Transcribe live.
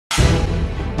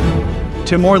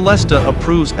Timor Leste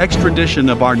approves extradition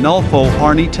of Arnolfo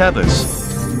Arnie Teves.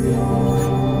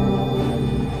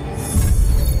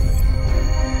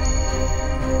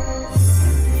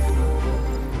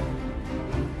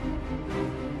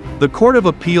 The Court of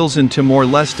Appeals in Timor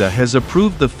Leste has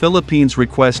approved the Philippines'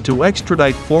 request to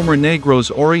extradite former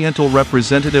Negros Oriental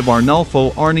representative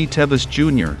Arnolfo Arnie Teves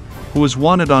Jr., who is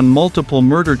wanted on multiple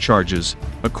murder charges,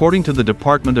 according to the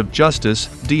Department of Justice,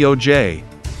 DOJ.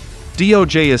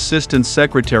 DOJ Assistant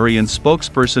Secretary and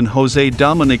spokesperson Jose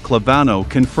Dominic Clavano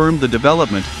confirmed the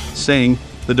development, saying,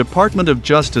 "The Department of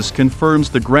Justice confirms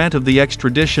the grant of the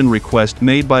extradition request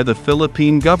made by the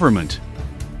Philippine government.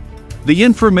 The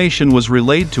information was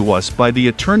relayed to us by the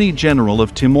Attorney General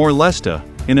of Timor Leste,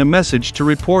 in a message to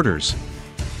reporters."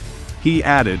 He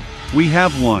added, "We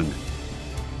have one.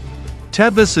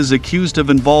 Teves is accused of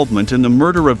involvement in the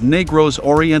murder of Negros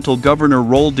Oriental Governor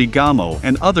Roel Degamo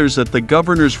and others at the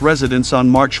governor's residence on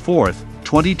March 4,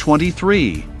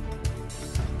 2023.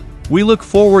 We look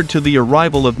forward to the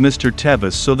arrival of Mr.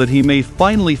 Teves so that he may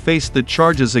finally face the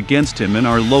charges against him in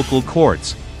our local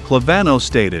courts," Clavano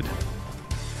stated.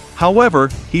 However,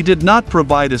 he did not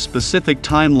provide a specific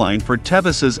timeline for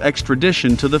Teves's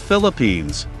extradition to the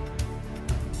Philippines.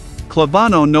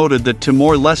 Clavano noted that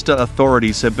Timor-Leste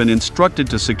authorities have been instructed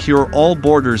to secure all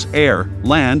borders, air,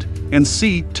 land, and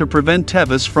sea to prevent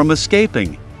Teves from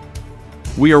escaping.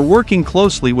 "We are working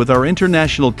closely with our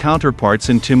international counterparts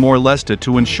in Timor-Leste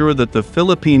to ensure that the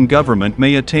Philippine government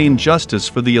may attain justice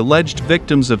for the alleged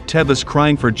victims of Teves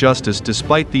crying for justice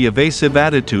despite the evasive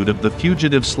attitude of the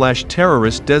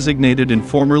fugitive/terrorist designated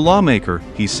informer lawmaker,"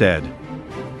 he said.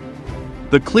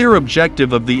 "The clear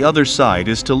objective of the other side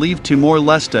is to leave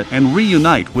Timor-Leste and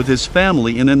reunite with his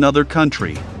family in another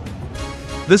country.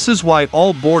 This is why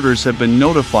all borders have been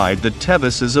notified that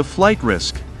Teves is a flight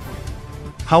risk.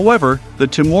 However, the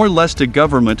Timor-Leste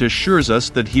government assures us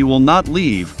that he will not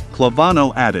leave,"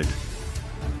 Clavano added.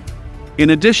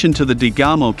 In addition to the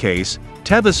Degamo case,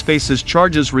 Teves faces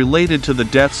charges related to the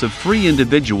deaths of 3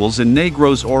 individuals in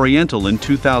Negros Oriental in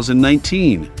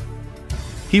 2019.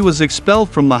 He was expelled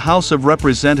from the House of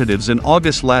Representatives in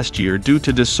August last year due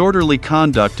to disorderly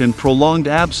conduct and prolonged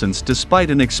absence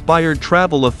despite an expired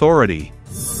travel authority.